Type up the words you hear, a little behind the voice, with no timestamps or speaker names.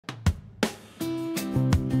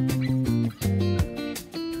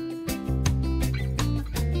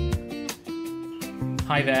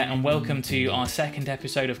Hi there and welcome to our second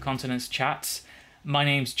episode of Continence Chats. My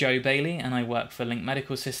name's Joe Bailey and I work for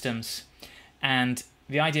LINC-Medical Systems. And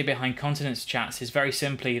the idea behind Continence Chats is very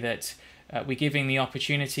simply that we're giving the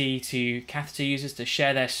opportunity to catheter users to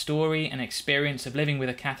share their story and experience of living with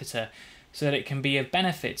a catheter so that it can be of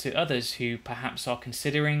benefit to others who perhaps are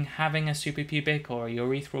considering having a suprapubic or a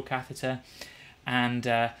urethral catheter and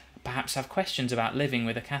perhaps have questions about living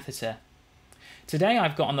with a catheter. Today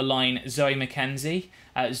I've got on the line Zoe McKenzie.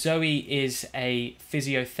 Zoe is a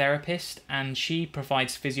physiotherapist and she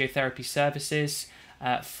provides physiotherapy services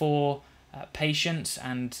for patients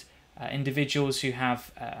and individuals who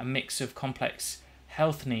have a mix of complex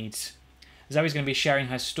health needs. Zoe's going to be sharing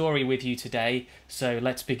her story with you today, so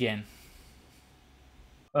let's begin.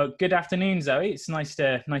 Good afternoon, Zoe. It's nice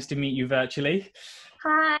to meet you virtually.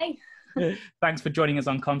 Hi. Thanks for joining us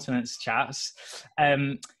on Continence Chats.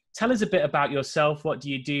 Tell us a bit about yourself. What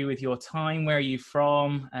do you do with your time? Where are you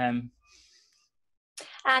from? So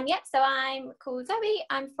I'm called Zoe.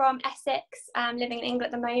 I'm from Essex, living in England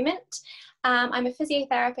at the moment. I'm a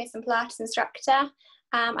physiotherapist and pilates instructor.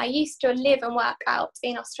 I used to live and work out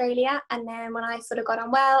in Australia, and then when I sort of got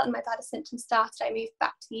unwell and my bladder symptoms started, I moved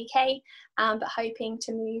back to the UK, but hoping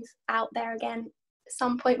to move out there again at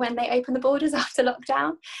some point when they open the borders after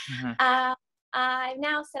lockdown. I've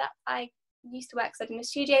now set up, I used to work in a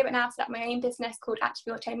studio, but now set up my own business called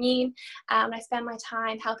Active Autoimmune. I spend my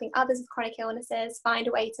time helping others with chronic illnesses find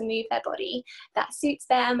a way to move their body that suits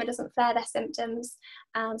them and doesn't flare their symptoms.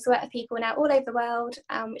 So I work with people now all over the world,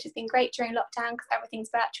 which has been great during lockdown because everything's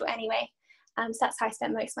virtual anyway. So that's how I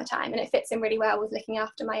spend most of my time, and it fits in really well with looking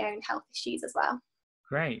after my own health issues as well.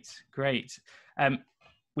 Great.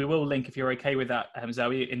 We will link, if you're okay with that,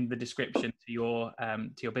 Zoe, in the description to your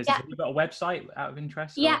business. Yeah. Have you got a website out of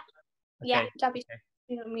interest? Yeah. Okay. Yeah,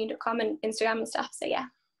 www.autoimmune.com and Instagram and stuff, so yeah.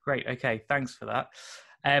 Great, okay, thanks for that.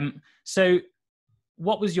 So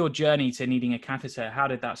what was your journey to needing a catheter? How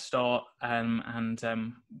did that start, and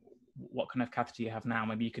what kind of catheter you have now?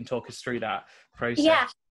 Maybe you can talk us through that process. Yeah,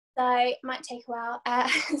 so it might take a while.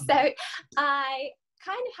 So I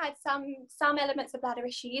kind of had some elements of bladder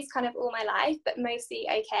issues kind of all my life, but mostly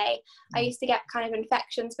okay. I used to get kind of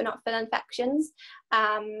infections, but not full infections.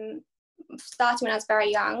 Starting when I was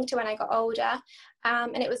very young to when I got older,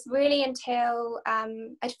 and it was really until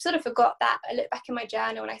I sort of forgot that. I look back in my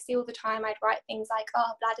journal and I see all the time I'd write things like,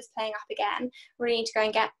 oh, bladder's playing up again, really need to go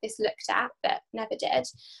and get this looked at, but never did.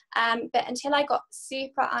 But until I got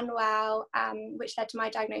super unwell, which led to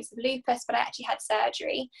my diagnosis of lupus, but I actually had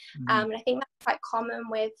surgery. And I think that's quite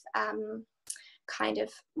common with kind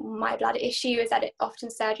of my bladder issue, is that it often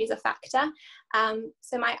surgery is a factor.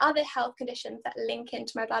 So my other health conditions that link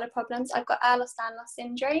into my bladder problems, I've got Ehlers-Danlos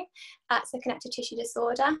syndrome. It's a connective tissue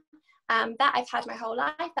disorder that I've had my whole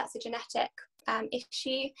life. That's a genetic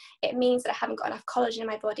issue. It means that I haven't got enough collagen in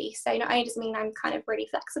my body. So not only does it mean I'm kind of really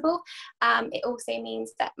flexible, it also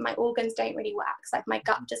means that my organs don't really work. So like my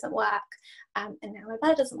gut doesn't work, and now my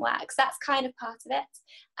bladder doesn't work. So that's kind of part of it.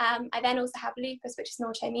 I then also have lupus, which is an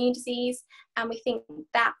autoimmune disease, and we think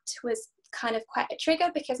that was kind of quite a trigger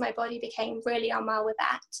because my body became really unwell with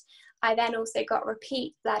that. I then also got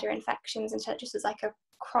repeat bladder infections until it just was like a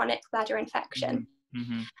chronic bladder infection.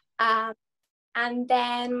 And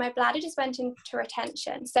then my bladder just went into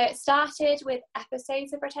retention. So it started with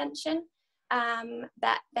episodes of retention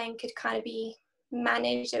that then could kind of be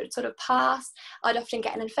managed. It would sort of pass. I'd often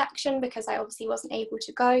get an infection because I obviously wasn't able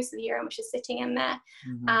to go, so the urine was just sitting in there.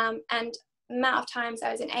 And amount of times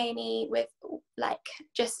I was in A&E with like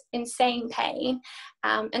just insane pain,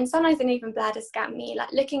 and sometimes they didn't even bladder scan me.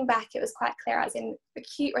 Like looking back, it was quite clear I was in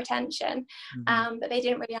acute retention, but they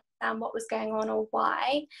didn't really understand what was going on or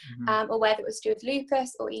why, or whether it was to do with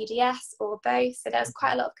lupus or EDS or both. So there was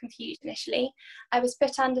quite a lot of confusion initially. I was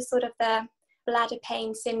put under sort of the bladder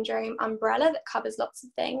pain syndrome umbrella that covers lots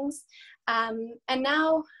of things, and then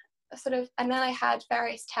I had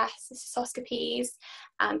various tests, cystoscopies.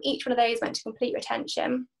 Each one of those went to complete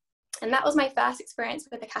retention. And that was my first experience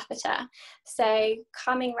with a catheter. So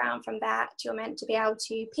coming around from that, you're meant to be able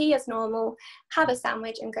to pee as normal, have a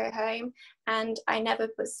sandwich and go home. And I never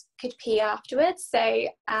could pee afterwards. So,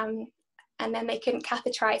 and then they couldn't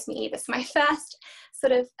catheterize me either. So my first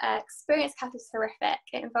sort of experience catheter was horrific.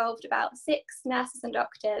 It involved about 6 nurses and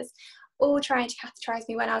doctors all trying to catheterize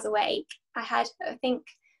me when I was awake. I had,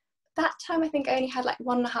 that time I only had like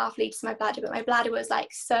 1.5 litres in my bladder, but my bladder was like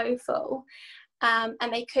so full,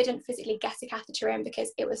 and they couldn't physically get a catheter in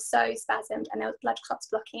because it was so spasmed and there was blood clots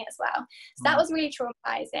blocking it as well. So that was really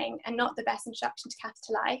traumatizing and not the best introduction to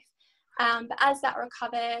catheter life. But as that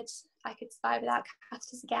recovered, I could survive without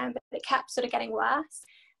catheters again, but it kept sort of getting worse.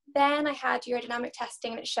 Then I had urodynamic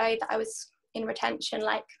testing, and it showed that I was in retention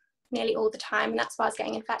like nearly all the time, and that's why I was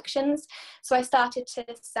getting infections. So I started to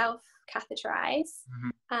self-catheterize.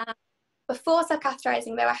 Before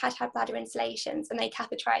self-catheterizing though, I had bladder installations, and they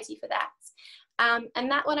catheterize you for that. And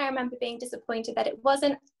that one I remember being disappointed that it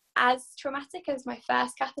wasn't as traumatic as my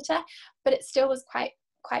first catheter, but it still was quite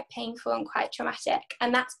painful and quite traumatic.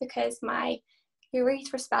 And that's because my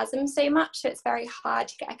urethra spasms so much, so it's very hard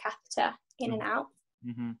to get a catheter in and out.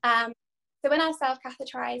 So when I was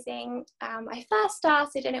self-catheterizing, I first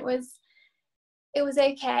started and it was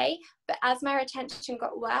okay, but as my retention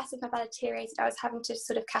got worse, as my bladder deteriorated, I was having to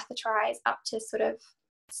sort of catheterize up to sort of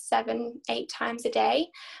 7-8 times a day.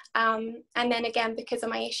 And then again, because of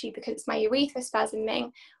my issue, because it's my urethra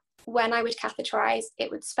spasming, when I would catheterize,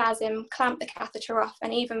 it would spasm, clamp the catheter off,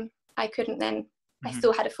 and even I couldn't then, I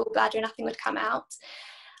still had a full bladder and nothing would come out.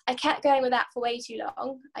 I kept going with that for way too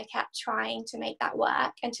long. I kept trying to make that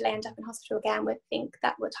work until I ended up in hospital again with, I think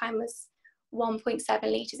that time was 1.7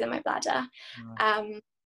 litres in my bladder.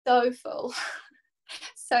 So full,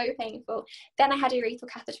 so painful. Then I had a urethral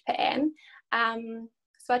catheter put in.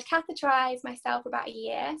 So I'd catheterised myself for about a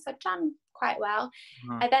year, so I'd done quite well.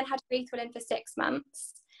 I then had urethral in for 6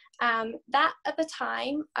 months. That at the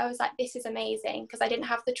time, I was like, this is amazing, because I didn't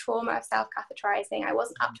have the trauma of self-catheterising. I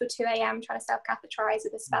wasn't up till 2 a.m. trying to self-catheterise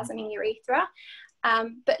with a spasming urethra.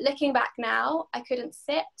 But looking back now, I couldn't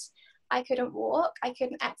sit, I couldn't walk, I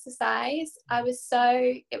couldn't exercise. It was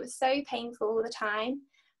so painful all the time.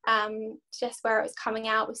 Just where it was coming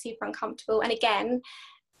out was super uncomfortable. And again,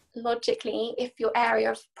 logically, if your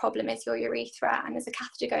area of problem is your urethra and there's a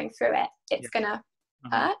catheter going through it, it's gonna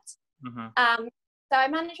hurt. So I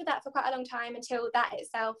managed with that for quite a long time until that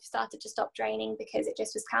itself started to stop draining, because it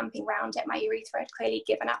just was clamping around it. My urethra had clearly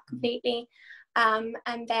given up completely.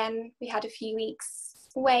 And then we had a few weeks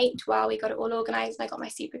wait while we got it all organised, and I got my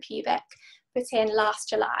suprapubic put in last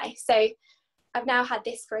July. So I've now had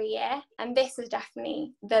this for a year, and this is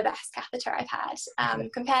definitely the best catheter I've had.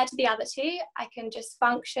 Compared to the other two, I can just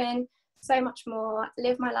function so much more,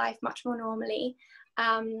 live my life much more normally.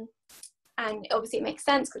 And obviously it makes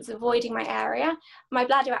sense because it's avoiding my area. My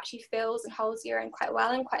bladder actually fills and holds urine quite well.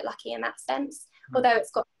 I'm quite lucky in that sense. Although it's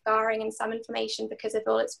got scarring and some inflammation because of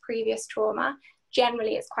all its previous trauma,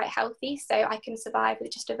 generally it's quite healthy, so I can survive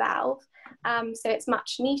with just a valve. So it's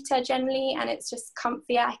much neater generally, and it's just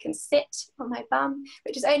comfier. I can sit on my bum,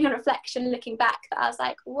 which is only on reflection looking back that I was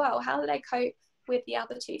like, whoa, how did I cope with the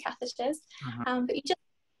other two catheters? But you just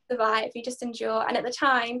survive, you just endure. And at the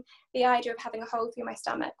time, the idea of having a hole through my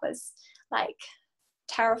stomach was like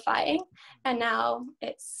terrifying, and now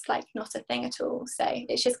it's like not a thing at all. So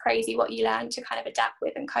it's just crazy what you learn to kind of adapt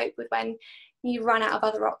with and cope with when you run out of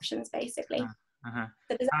other options, basically.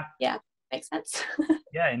 So does that make sense?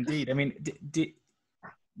 Yeah, indeed. I mean,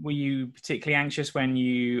 were you particularly anxious when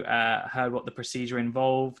you heard what the procedure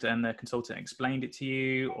involved and the consultant explained it to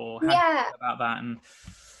you, or how did you feel about that? And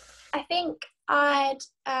I think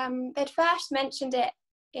they'd first mentioned it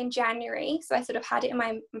in January, so I sort of had it in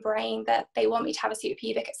my brain that they want me to have a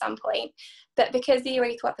suprapubic at some point, but because the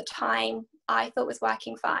urethral at the time I thought was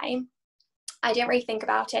working fine, I didn't really think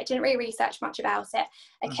about it, didn't really research much about it.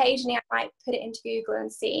 Occasionally I might put it into Google and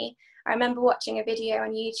see. I remember watching a video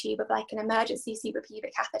on YouTube of like an emergency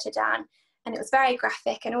suprapubic catheter done, and it was very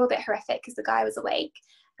graphic and all a bit horrific because the guy was awake,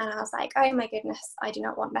 and I was like, oh my goodness, I do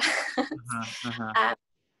not want that.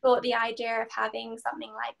 Thought the idea of having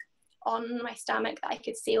something like on my stomach that I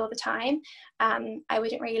could see all the time, I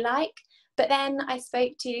wouldn't really like. But then I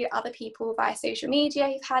spoke to other people via social media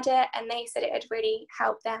who've had it, and they said it had really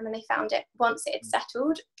helped them, and they found it, once it had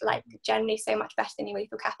settled, like generally so much better than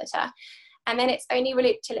urethral catheter. And then it's only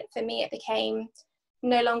really till for me it became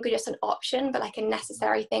no longer just an option, but like a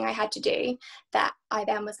necessary thing I had to do, that I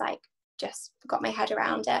then was like, just got my head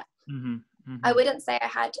around it. I wouldn't say I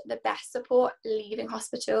had the best support leaving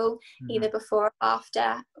hospital, either before or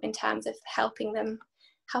after, in terms of helping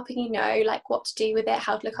you know like what to do with it,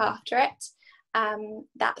 how to look after it.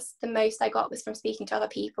 That's the most I got was from speaking to other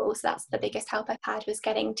people. So that's the biggest help I've had, was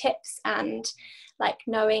getting tips and like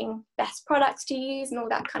knowing best products to use and all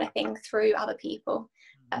that kind of thing through other people.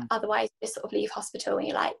 Otherwise you just sort of leave hospital and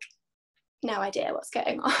you're like, no idea what's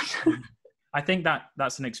going on. I think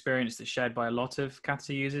that's an experience that's shared by a lot of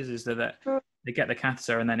catheter users, is that they get the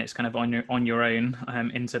catheter and then it's kind of on your own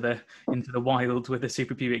into the wild with the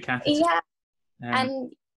suprapubic catheter.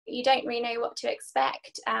 And you don't really know what to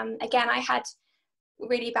expect. Again, I had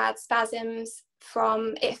really bad spasms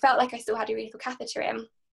it felt like I still had a urethral catheter in,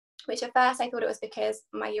 which at first I thought it was because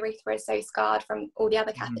my urethra is so scarred from all the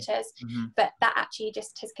other catheters, but that actually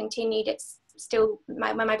just has continued its still,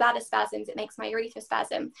 when my bladder spasms, it makes my urethra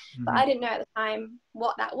spasm. But I didn't know at the time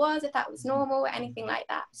what that was, if that was normal or anything like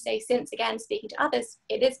that. So since, again, speaking to others,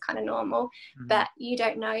 it is kind of normal, but you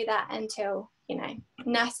don't know that until, you know,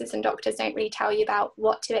 nurses and doctors don't really tell you about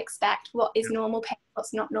what to expect, what is normal pain,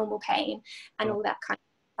 what's not normal pain, and all that kind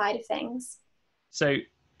of side of things. So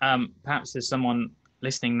perhaps there's someone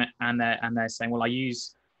listening and they're saying, well,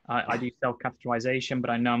 I do self-catheterization, but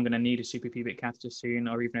I know I'm going to need a suprapubic catheter soon,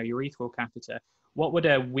 or even a urethral catheter. What would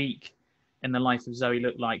a week in the life of Zoe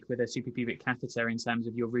look like with a suprapubic catheter in terms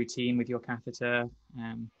of your routine with your catheter?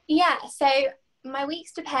 Yeah, so my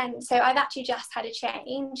weeks depend. So I've actually just had a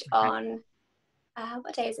change on,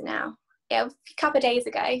 what day is it now? Yeah, a couple of days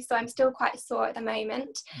ago. So I'm still quite sore at the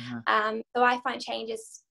moment. So I find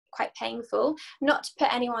changes quite painful. Not to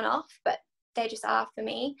put anyone off, but they just are for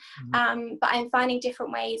me. But I'm finding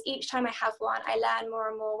different ways. Each time I have one, I learn more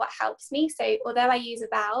and more what helps me. So although I use a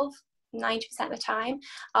valve 90% of the time,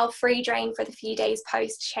 I'll free drain for the few days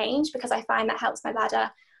post change, because I find that helps my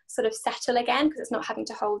bladder sort of settle again, because it's not having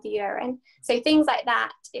to hold the urine. So things like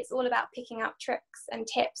that, it's all about picking up tricks and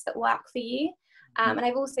tips that work for you. And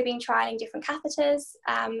I've also been trialing different catheters,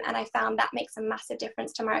 and I found that makes a massive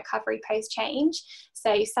difference to my recovery post-change.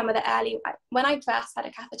 So some of the when I first had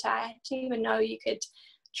a catheter, I didn't even know you could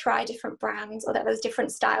try different brands or that there's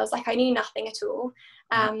different styles. Like, I knew nothing at all.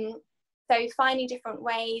 So finding different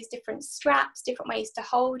ways, different straps, different ways to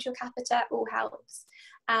hold your catheter all helps.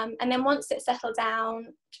 And then once it's settled down,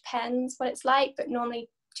 depends what it's like, but normally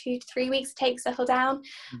 2 to 3 weeks it takes to settle down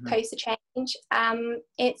post a change.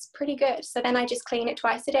 It's pretty good. So then I just clean it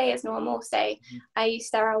twice a day as normal. So I use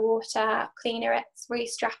sterile water, cleaner it,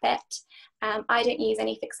 re-strap it. I don't use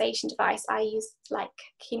any fixation device. I use like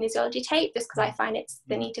kinesiology tape, just because I find it's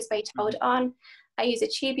the neatest way to hold it on. I use a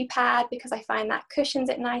tubey pad because I find that cushions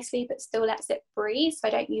it nicely but still lets it breathe. So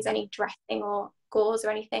I don't use any dressing or gauze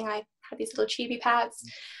or anything. I have these little tubey pads.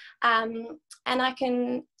 And I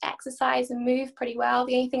can exercise and move pretty well.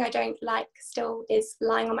 The only thing I don't like still is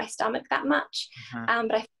lying on my stomach that much.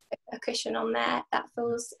 But I put a cushion on there, that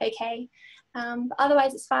feels okay. But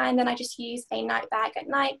otherwise it's fine. Then I just use a night bag at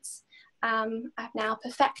night. I've now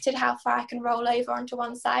perfected how far I can roll over onto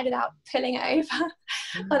one side without pulling it over.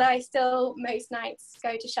 Although I still most nights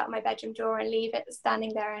go to shut my bedroom door and leave it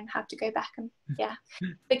standing there and have to go back and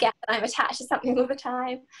forget that I'm attached to something all the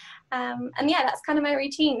time. And yeah, that's kind of my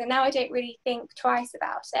routine. And now I don't really think twice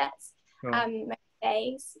about it. Most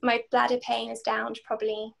days my bladder pain is down to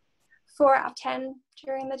probably 4 out of 10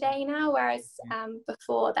 during the day now, whereas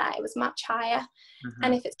before that it was much higher.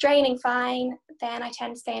 And if it's draining fine, then I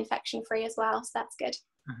tend to stay infection free as well, so that's good.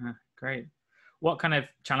 Great. What kind of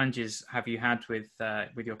challenges have you had with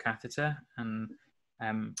your catheter, and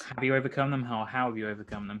have you overcome them? How have you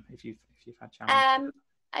overcome them, if you've had challenges?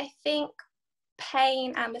 I think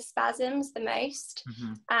pain and the spasms the most.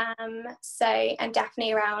 So, and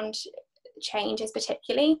definitely around changes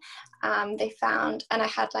particularly, they found, and I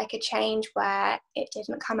had like a change where it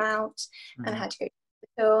didn't come out, and I had to go to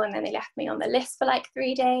the hospital, and then they left me on the list for like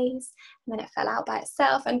 3 days, and then it fell out by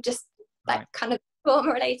itself, and just like kind of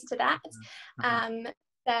trauma related to that.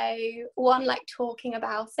 So one, like talking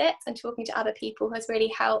about it and talking to other people has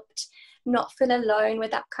really helped not feel alone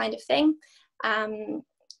with that kind of thing,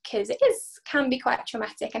 because it can be quite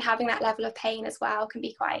traumatic, and having that level of pain as well can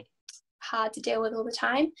be quite hard to deal with all the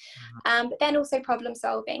time. But then also problem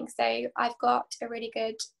solving. So I've got a really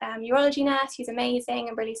good urology nurse who's amazing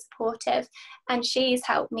and really supportive, and she's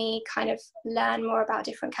helped me kind of learn more about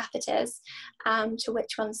different catheters, to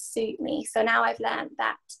which ones suit me. So now I've learned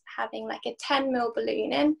that having like a 10 ml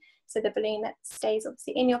balloon in, so the balloon that stays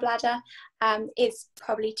obviously in your bladder, is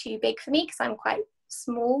probably too big for me because I'm quite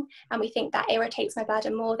small, and we think that irritates my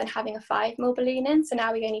bladder more than having a 5 ml balloon in. So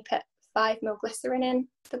now we only put 5 ml glycerin in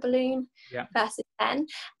the balloon versus 10,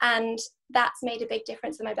 and that's made a big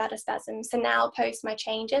difference in my bladder spasms. So now post my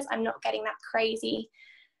changes, I'm not getting that crazy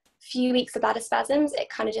few weeks of bladder spasms. It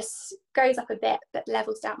kind of just goes up a bit but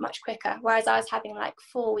levels down much quicker, whereas I was having like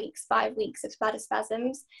 4 weeks, 5 weeks of bladder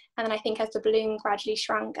spasms, and then I think as the balloon gradually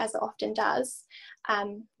shrunk, as it often does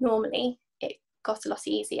normally, it got a lot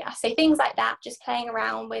easier. So things like that, just playing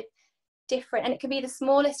around with different, and it could be the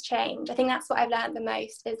smallest change. I think that's what I've learned the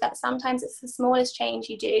most, is that sometimes it's the smallest change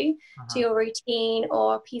you do to your routine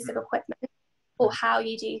or piece of equipment or how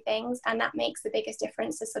you do things, and that makes the biggest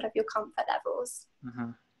difference to sort of your comfort levels.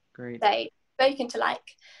 Great. So spoken to like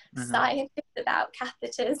scientists about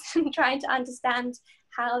catheters and trying to understand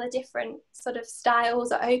how the different sort of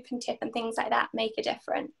styles or open tip and things like that make a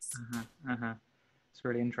difference. It's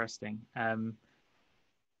really interesting.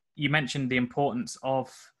 You mentioned the importance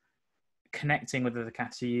of connecting with other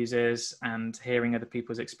catheter users and hearing other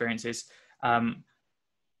people's experiences.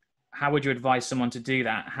 How would you advise someone to do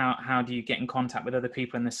that? How do you get in contact with other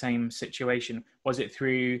people in the same situation? Was it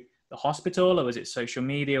through the hospital, or was it social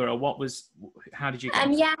media, or how did you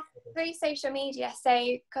get yeah, through social media. So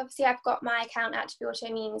obviously I've got my account Active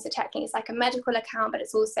Autoimmune, so technically it's like a medical account, but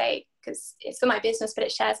it's also, because it's for my business, but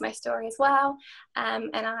it shares my story as well. And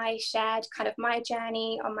I shared kind of my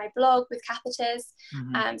journey on my blog with catheters.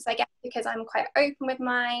 So I guess because I'm quite open with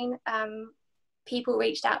mine, people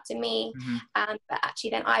reached out to me, but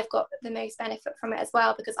actually then I've got the most benefit from it as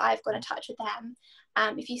well, because I've got in touch with them.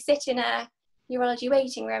 If you sit in a urology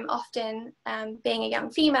waiting room, often being a young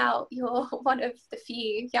female, you're one of the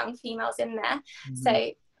few young females in there. So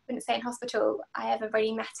I wouldn't say in hospital I haven't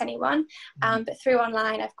really met anyone, but through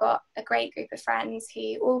online I've got a great group of friends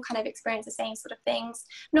who all kind of experience the same sort of things,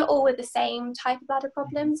 not all with the same type of bladder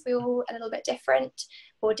problems, we're all a little bit different,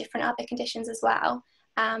 or different other conditions as well.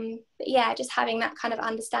 But yeah, just having that kind of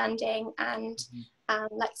understanding, and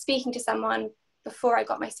like speaking to someone before I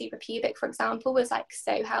got my suprapubic, for example, was like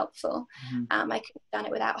so helpful. I couldn't have done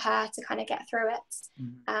it without her to kind of get through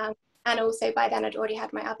it. And also by then I'd already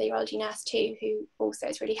had my other urology nurse too, who also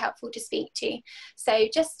is really helpful to speak to. So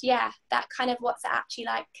just, yeah, that kind of what's it actually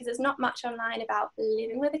like, because there's not much online about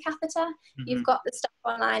living with a catheter. You've got the stuff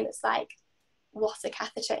online that's like what a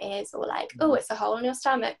catheter is, or like, oh, it's a hole in your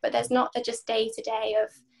stomach, but there's not the just day-to-day of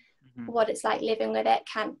what it's like living with it.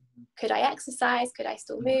 Could I exercise, could I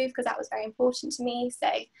still move, because that was very important to me. So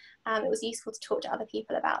it was useful to talk to other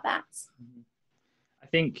people about that. I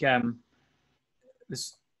think I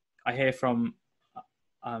hear from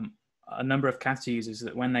a number of catheter users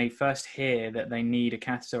that when they first hear that they need a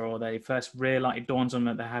catheter, or they first realize, it dawns on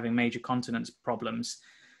them that they're having major continence problems,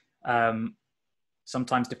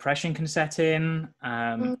 sometimes depression can set in.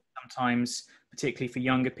 Sometimes, particularly for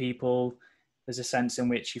younger people, there's a sense in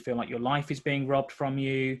which you feel like your life is being robbed from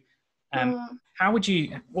you. What would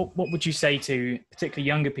you say to particularly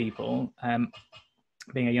younger people,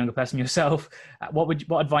 being a younger person yourself,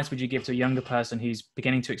 what advice would you give to a younger person who's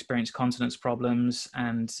beginning to experience continence problems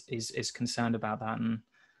and is concerned about that?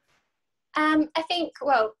 I think,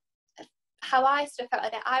 well, how I sort of felt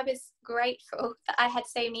like that, I was grateful that I had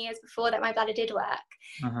so many years before that my bladder did work,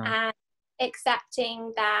 and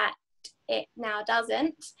accepting that it now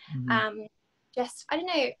doesn't. Just, I don't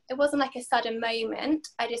know, it wasn't like a sudden moment.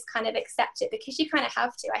 I just kind of accept it, because you kind of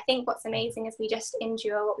have to. I think what's amazing is we just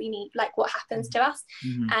endure what we need, like what happens to us.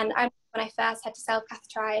 And when I first had to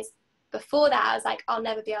self-catheterize, before that I was like, I'll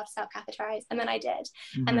never be able to self-catheterize, and then I did.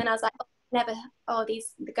 And then I was like,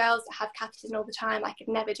 the girls that have catheters all the time, I could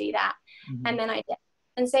never do that. And then I did.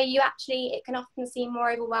 And so it can often seem more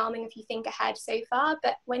overwhelming if you think ahead so far,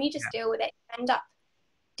 but when you just deal with it, you end up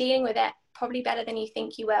dealing with it probably better than you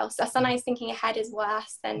think you will. So sometimes thinking ahead is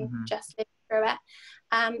worse than just living through it.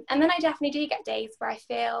 And then I definitely do get days where I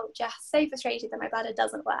feel just so frustrated that my bladder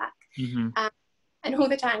doesn't work. And all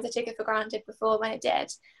the times I took it for granted before when it did.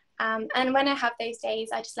 And when I have those days,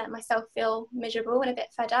 I just let myself feel miserable and a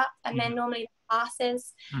bit fed up, and then normally it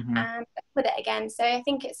passes and with it again. So I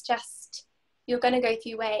think it's just, you're going to go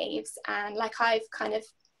through waves, and like I've kind of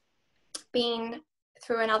been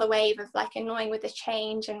through another wave of like annoying with the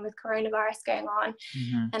change and with coronavirus going on,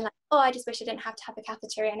 and like, oh, I just wish I didn't have to have a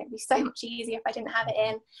catheter in, it'd be so much easier if I didn't have it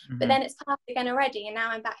in. But then it's passed again already, and now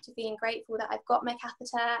I'm back to being grateful that I've got my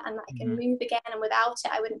catheter and that I can move again, and without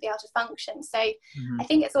it I wouldn't be able to function. So I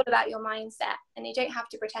think it's all about your mindset, and you don't have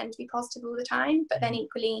to pretend to be positive all the time, but then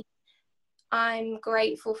equally I'm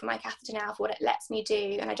grateful for my catheter now for what it lets me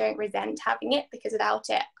do, and I don't resent having it, because without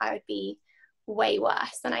it I would be way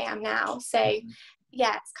worse than I am now. So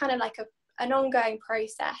yeah, it's kind of like an ongoing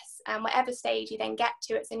process, and whatever stage you then get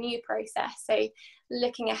to, it's a new process. So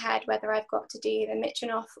looking ahead, whether I've got to do the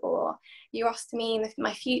Mitronoff or urostomy in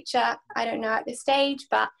my future, I don't know at this stage,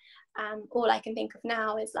 but all I can think of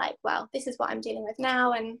now is like, well, this is what I'm dealing with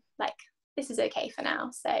now, and like, this is okay for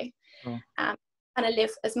now. So kind of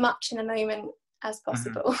live as much in the moment as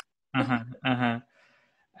possible.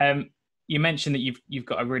 You mentioned that you've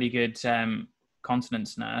got a really good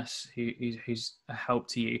continence nurse who's a help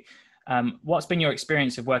to you. What's been your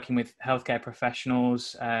experience of working with healthcare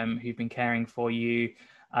professionals who've been caring for you,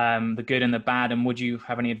 the good and the bad, and would you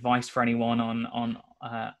have any advice for anyone on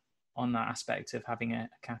that aspect of having a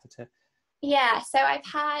catheter? Yeah, so I've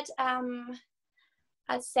had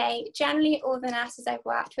I'd say generally all the nurses I've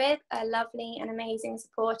worked with are lovely and amazing,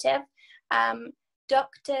 supportive.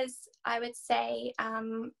 Doctors, I would say, are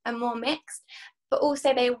more mixed, but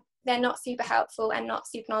also they they're not super helpful and not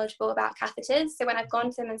super knowledgeable about catheters. So when I've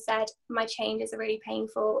gone to them and said my changes are really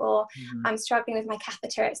painful, or I'm struggling with my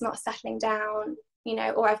catheter, it's not settling down, you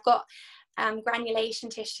know, or I've got granulation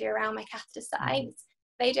tissue around my catheter sites,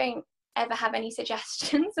 they don't ever have any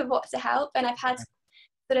suggestions of what to help. And I've had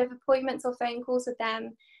sort of appointments or phone calls with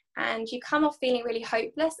them, and you come off feeling really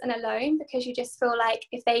hopeless and alone, because you just feel like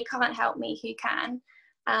if they can't help me, who can?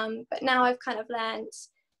 But now I've kind of learned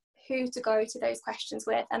who to go to those questions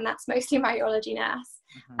with, and that's mostly my urology nurse,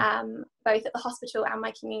 both at the hospital and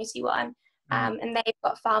my community one, and they've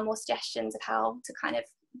got far more suggestions of how to kind of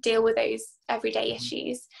deal with those everyday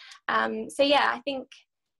issues. So yeah, I think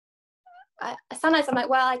sometimes I'm like,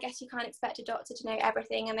 well, I guess you can't expect a doctor to know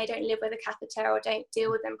everything, and they don't live with a catheter or don't deal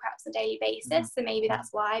with them perhaps on a daily basis, so maybe that's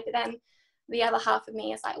why. But then the other half of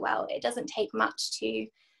me is like, well, it doesn't take much to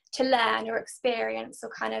learn or experience or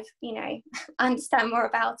kind of, you know, understand more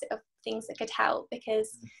about it, of things that could help,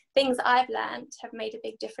 because things that I've learned have made a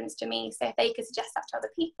big difference to me. So if they could suggest that to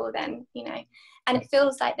other people, then, you know, and it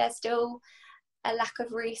feels like there's still a lack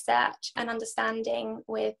of research and understanding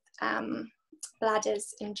with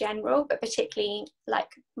bladders in general, but particularly like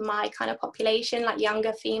my kind of population, like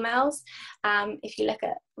younger females. If you look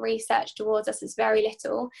at research towards us, it's very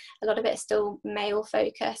little. A lot of it is still male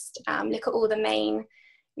focused. Look at all the main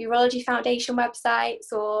urology foundation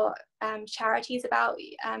websites or charities about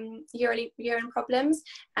urine problems,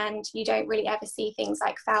 and you don't really ever see things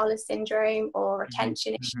like Fowler's syndrome or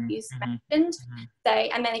retention issues mentioned. So,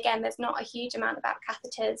 and then again, there's not a huge amount about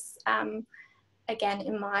catheters again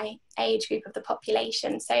in my age group of the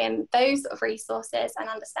population. So in those sort of resources and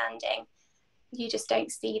understanding, you just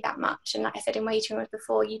don't see that much. And like I said in waiting rooms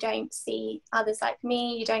before, you don't see others like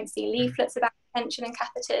me, you don't see leaflets about retention and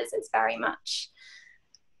catheters. It's very much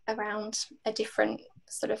around a different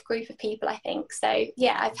sort of group of people, I think. So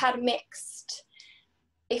yeah, I've had mixed,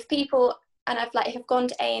 if people, and I've gone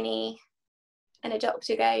to A&E and a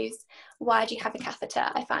doctor goes, why do you have a catheter?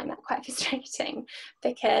 I find that quite frustrating,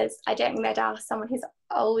 because I don't think they'd ask someone who's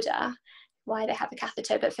older why they have a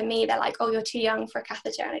catheter. But for me, they're like, oh, you're too young for a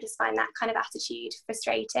catheter. And I just find that kind of attitude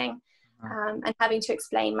frustrating. And having to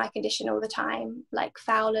explain my condition all the time, like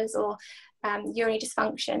Fowler's or urinary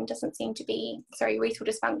dysfunction doesn't seem to be, urethral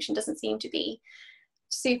dysfunction doesn't seem to be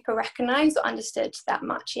super recognised or understood that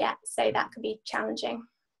much yet. So that can be challenging.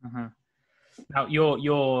 Now,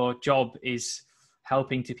 your job is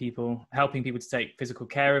helping people to take physical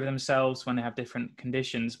care of themselves when they have different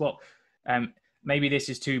conditions. What maybe this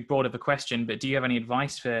is too broad of a question, but do you have any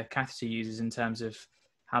advice for catheter users in terms of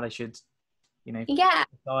how they should, you know,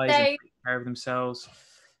 exercise and take care of themselves?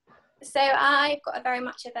 So I've got a very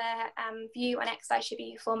much of a view on exercise should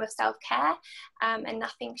be a form of self-care, and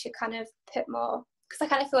nothing should kind of put more, because I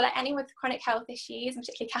kind of feel like anyone with chronic health issues, and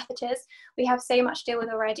particularly catheters, we have so much to deal with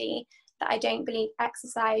already that I don't believe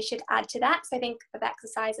exercise should add to that. So I think of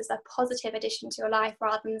exercise as a positive addition to your life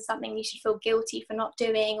rather than something you should feel guilty for not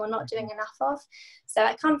doing or not doing enough of. So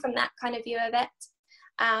I come from that kind of view of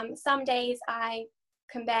it. Some days I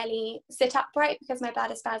can barely sit upright because my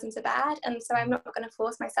bladder spasms are bad, and so I'm not going to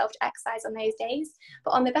force myself to exercise on those days.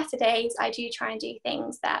 But on the better days, I do try and do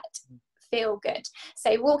things that feel good.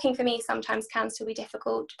 So walking for me sometimes can still be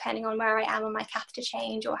difficult depending on where I am on my catheter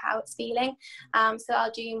change or how it's feeling. So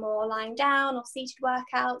I'll do more lying down or seated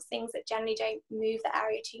workouts, things that generally don't move the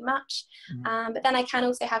area too much. But then I can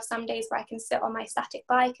also have some days where I can sit on my static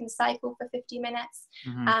bike and cycle for 50 minutes.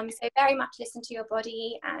 So very much listen to your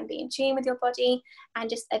body and be in tune with your body, and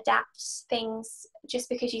just adapt things. Just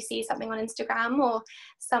because you see something on Instagram or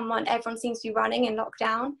everyone seems to be running in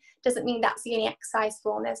lockdown, doesn't mean that's the only exercise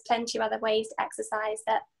form. There's plenty of other ways to exercise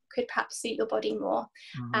that could perhaps suit your body more.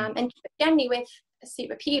 And generally with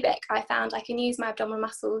suprapubic, I found I can use my abdominal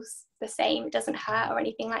muscles the same. It doesn't hurt or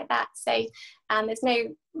anything like that. So there's no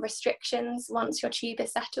restrictions once your tube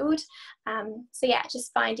is settled. So yeah,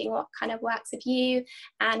 just finding what kind of works with you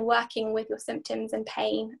and working with your symptoms and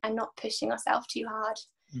pain and not pushing yourself too hard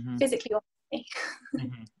physically or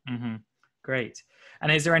mentally. Great.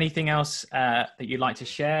 And is there anything else that you'd like to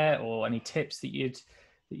share, or any tips that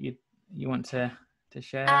you want to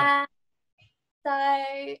share?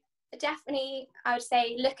 So definitely, I would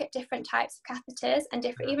say look at different types of catheters and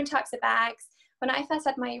different even types of bags. When I first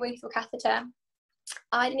had my urethral catheter,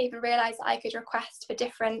 I didn't even realise I could request for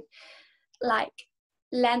different like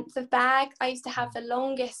length of bag. I used to have the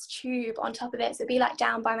longest tube on top of it, so it'd be like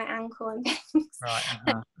down by my ankle and things.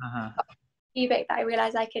 Right. Pubic, that I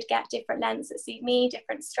realised I could get different lengths that suit me,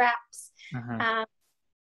 different straps.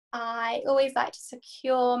 I always like to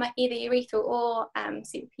secure my either urethral or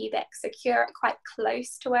suprapubic, secure it quite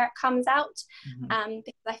close to where it comes out,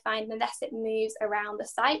 because I find the less it moves around the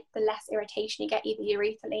site, the less irritation you get either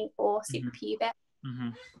urethrally or suprapubic.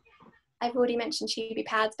 I've already mentioned tubey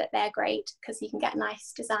pads, but they're great because you can get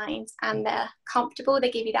nice designs and they're comfortable.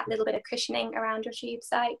 They give you that little bit of cushioning around your tube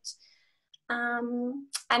site. And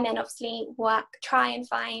then obviously try and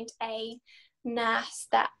find a nurse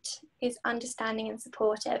that is understanding and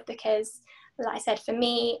supportive, because like I said, for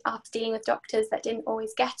me, after dealing with doctors that didn't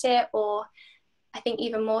always get it, or I think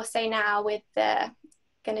even more so now with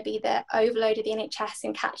going to be the overload of the NHS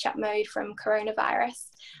in catch-up mode from coronavirus,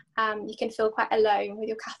 you can feel quite alone with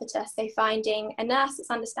your catheter. So finding a nurse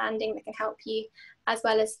that's understanding, that can help you, as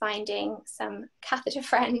well as finding some catheter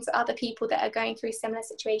friends, other people that are going through similar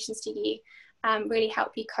situations to you, really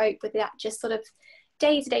help you cope with that just sort of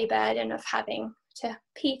day-to-day burden of having to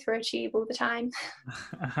pee through a tube all the time.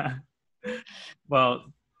 Well,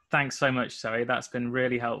 thanks so much, Zoe. That's been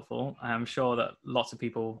really helpful. I'm sure that lots of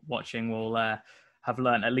people watching will have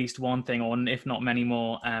learned at least one thing, or if not many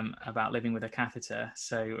more, about living with a catheter.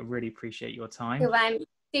 So I really appreciate your time. Well, I'm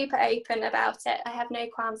super open about it. I have no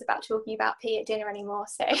qualms about talking about pee at dinner anymore.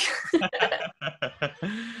 So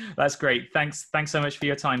that's great. Thanks so much for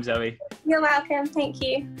your time, Zoe. You're welcome. Thank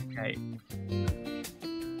you. Okay.